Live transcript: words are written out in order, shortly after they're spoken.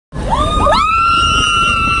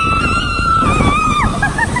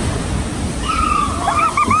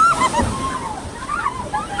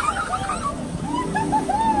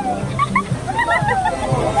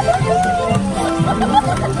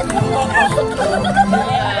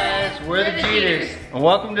Jeters, and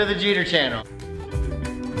welcome to the Jeter channel.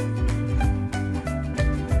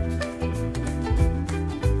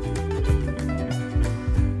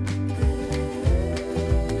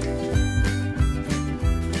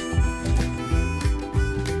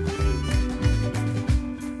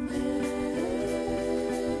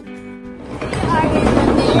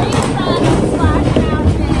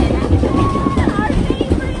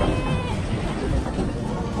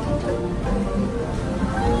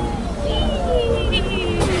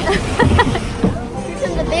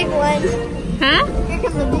 Huh? Here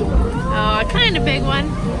comes the big one. Oh, a kind of big one.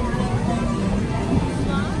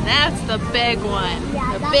 That's the big one.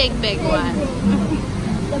 Yeah, the big one.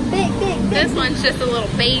 The big. This one's just a little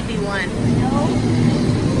baby one. No.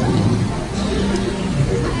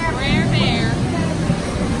 Rare bear.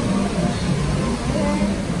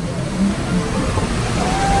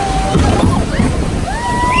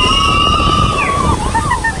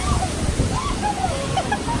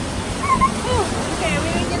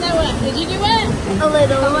 Did you do it? A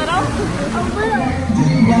little. A little? A little.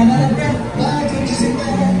 That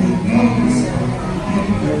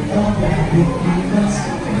is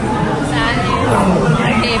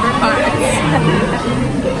my favorite part.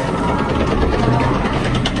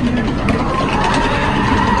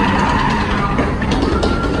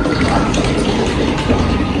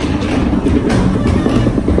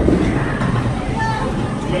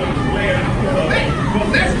 Well,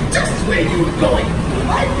 that's just where you were going.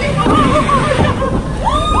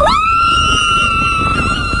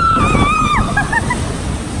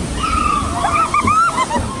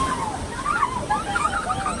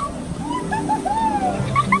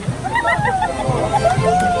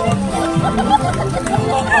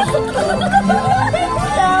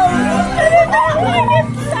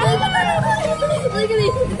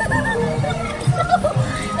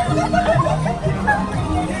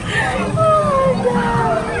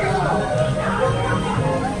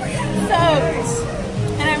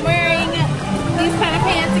 And I'm wearing these kind of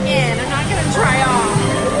pants again. I'm not going to try on.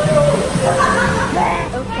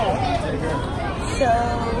 Okay. So,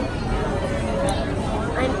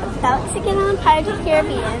 I'm about to get on Pirates of the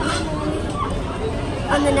Caribbean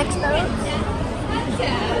on the next boat.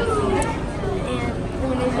 And I'm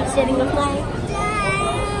going to be sitting with my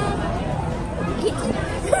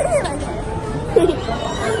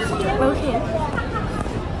okay.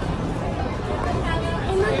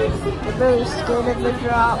 I'm really scared of the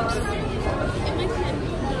drops.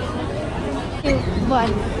 2,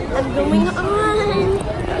 1. I'm going on.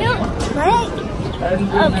 No, right?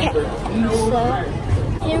 Okay. So,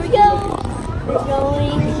 here we go.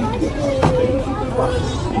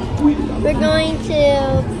 We're going to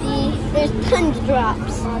there's tons of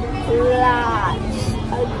drops. Lots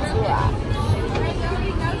of drops.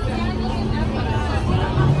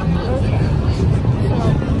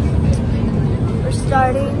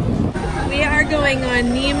 Starting. We are going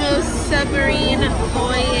on Nemo's submarine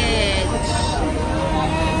voyage.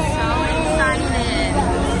 So excited.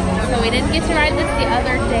 So we didn't get to ride this the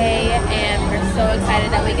other day, and we're so excited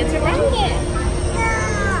that we get to ride it.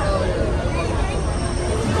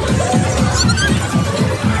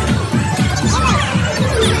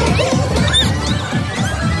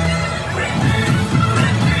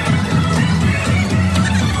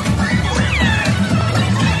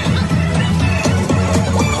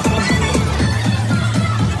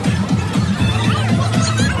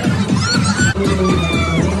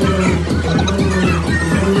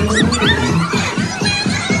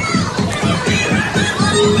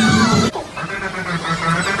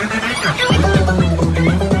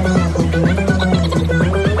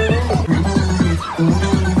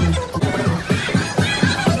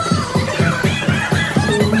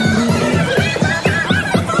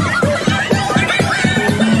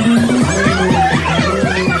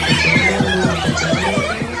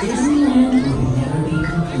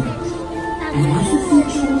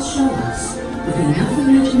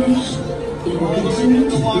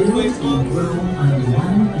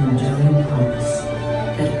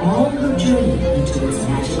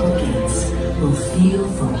 Will feel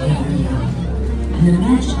forever young. And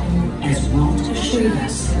imagine, as Walt assured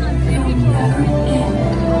us, they'll never end.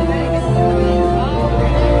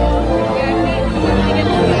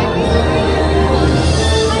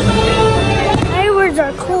 Fireworks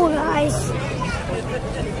are cool, guys.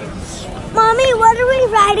 Mommy, what are we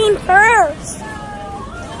riding first?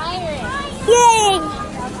 Pirates. Yay!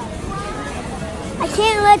 I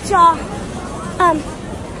can't let y'all.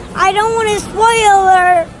 I don't want to spoil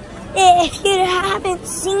her if you haven't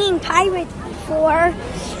seen Pirates before,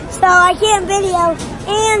 so I can't video,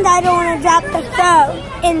 and I don't want to drop the phone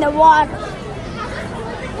in the water.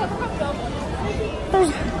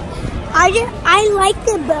 I like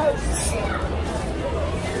the boats.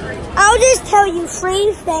 I'll just tell you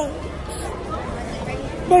 3 things.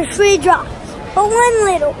 There's 3 drops, but 1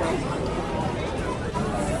 little one.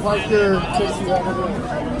 Like your Kissy over there.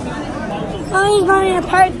 I'm going to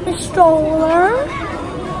park the stroller.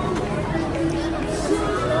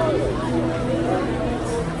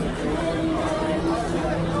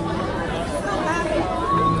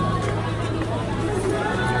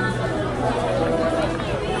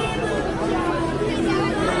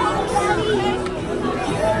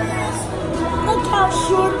 Look how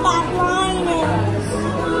short that line is.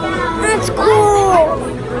 That's cool.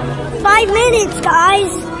 5 minutes,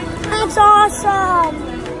 guys. That's awesome.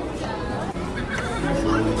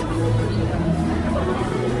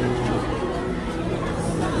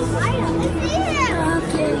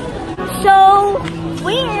 Okay. So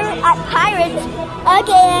we're at Pirates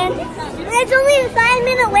again. It's only a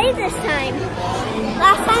 5-minute wait this time.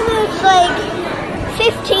 Last time it was like 15,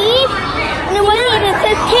 and it wasn't even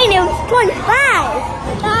 15, it was 25.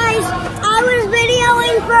 Guys, I was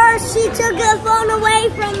videoing first. She took the phone away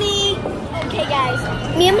from me. Okay, guys,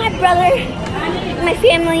 me and my brother, my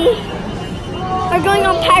family, are going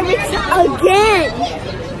on Pirates again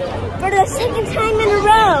for the 2nd time in a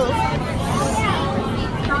row.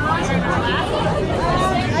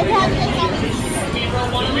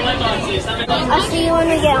 I'll see you when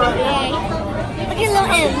we get on, okay? Look at little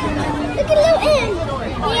M. Look at little M.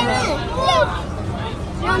 Yeah, look.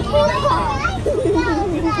 You're on camera.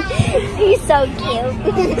 He's so cute.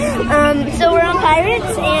 So we're on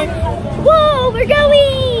Pirates and whoa, we're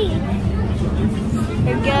going.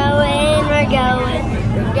 We're going.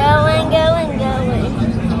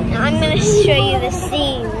 Now I'm gonna show you the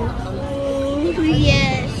scene. Oh,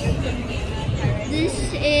 yes. This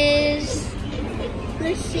is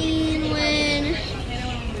the scene when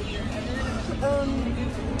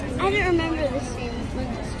I don't remember the scene what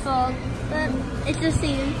it's called, but it's a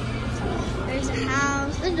scene. There's a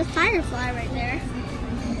house. There's a firefly right there.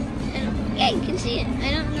 And yeah, you can see it.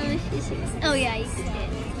 I don't know if you see it. Oh yeah, you can see it.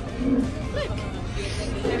 Look.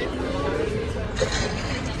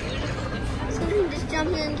 Someone just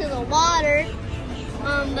jumped into the water.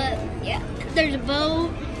 But yeah, there's a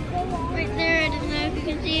boat right there. I don't know if you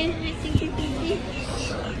can see it. I think you can see it.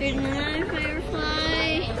 There's another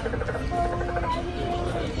firefly.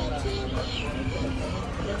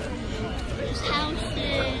 There's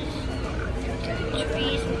houses.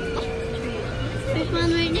 Trees. There's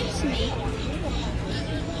one right next to me.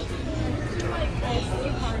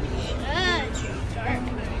 It's dark.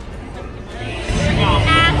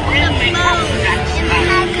 After the boat, and we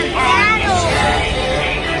have the battle.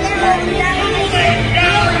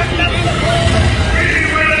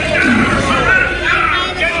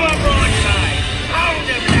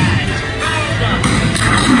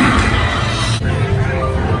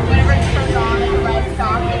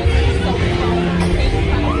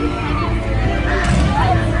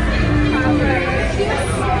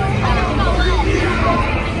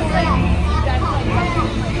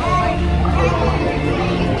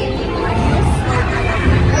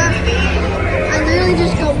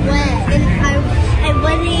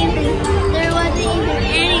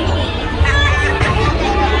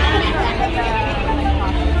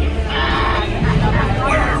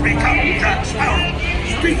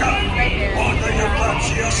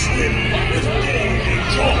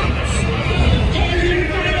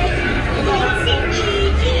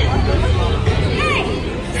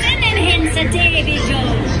 Davy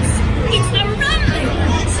Jones. It's the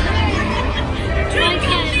Rumblings. Drink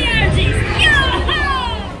up the urges. Yo-ho!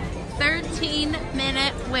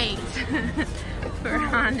 13-minute wait for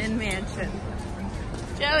Haunted Mansion.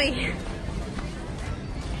 Joey.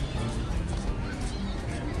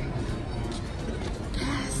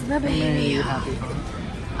 Yes, the baby.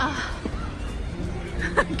 Oh.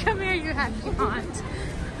 Come here, you happy haunt.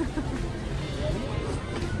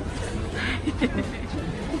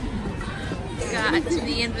 Got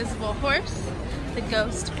the invisible horse, the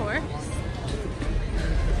ghost horse,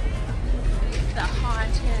 the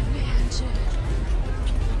haunted mansion.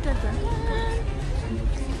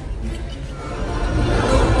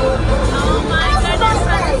 Oh my goodness,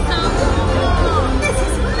 that is so cool. This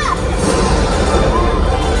is fun.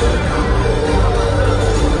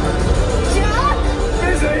 Jack!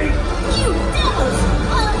 Busy! You devils!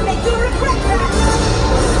 I'll make you regret that!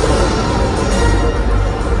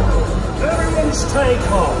 Everyone stay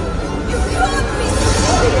calm. You can't be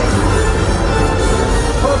serious!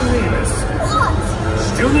 Pardon me, miss. What?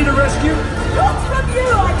 Still need a rescue? Not from you,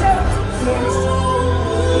 I don't!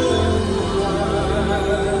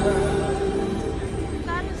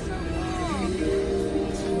 That is so cool.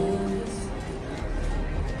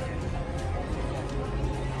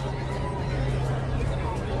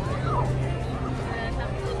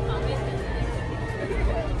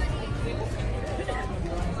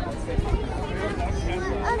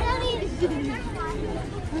 Look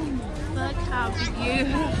how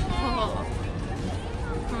beautiful.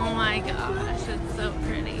 Oh my gosh, it's so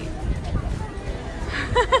pretty.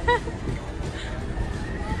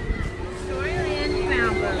 Storyland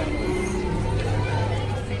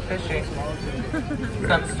Fishing.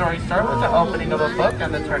 Some stories start with the opening of a book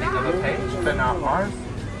and the turning of a page, but not ours.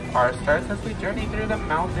 Ours starts as we journey through the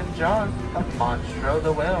mountain jaws of Monstro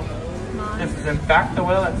the whale. This is in fact the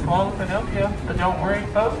whale that swallowed Pinocchio, but don't worry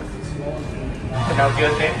folks.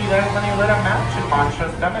 Pinocchio's baby died when he lit a match in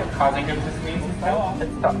Monstro's stomach, causing him to sneeze his head off.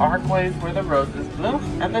 It's the archways where the roses bloom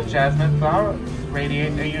and the jasmine flowers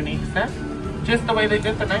radiate a unique scent, just the way they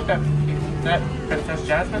did the night that Princess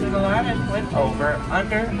Jasmine and Aladdin went over,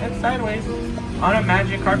 under, and sideways on a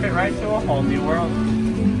magic carpet ride to a whole new world.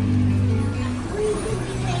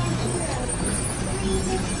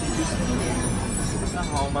 The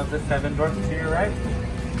home of the 7 dwarfs to your right.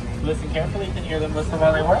 Listen carefully, you can hear them whistle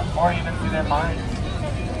while they work, or even through their minds.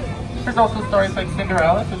 There's also stories like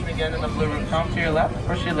Cinderella's, which began in the blue room home to your left,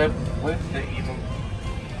 where she lived with the evil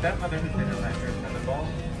stepmother who did her letters and the ball.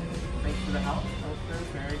 Thanks to the house, her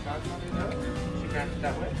fairy godmother though, she granted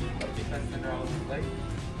that wish, but because Cinderella was late,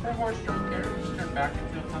 her horse-drawn carriage turned back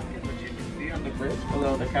into a pumpkin, which you can see on the bridge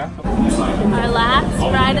below the castle. Our last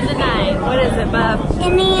ride of the night. What is it, Bub?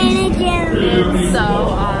 Indiana Jones. It's so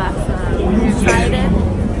awesome. You excited?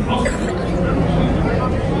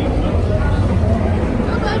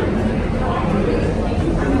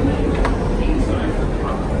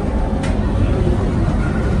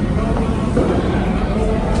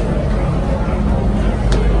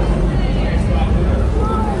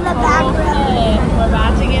 We're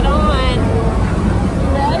about to get on.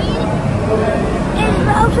 Ready? Is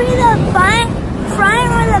Rosie the front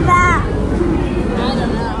or the back? I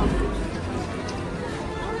don't know.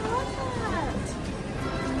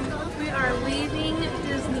 We are leaving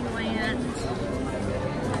Disneyland.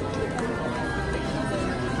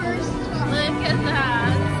 Look at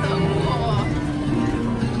that. It's so cool.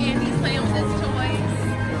 Andy's playing with his toys.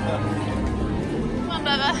 Come on,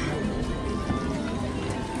 Bubba.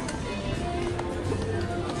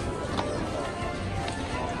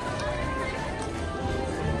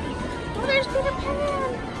 There's Peter Pan!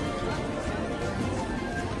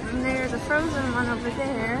 And there's a frozen one over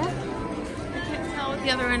there. I can't tell what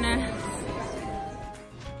the other one is.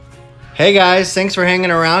 Hey guys, thanks for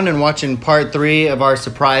hanging around and watching part 3 of our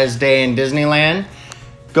surprise day in Disneyland.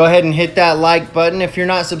 Go ahead and hit that like button. If you're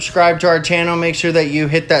not subscribed to our channel, make sure that you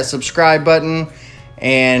hit that subscribe button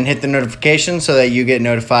and hit the notification so that you get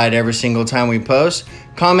notified every single time we post.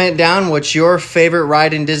 Comment down what your favorite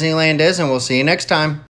ride in Disneyland is, and we'll see you next time.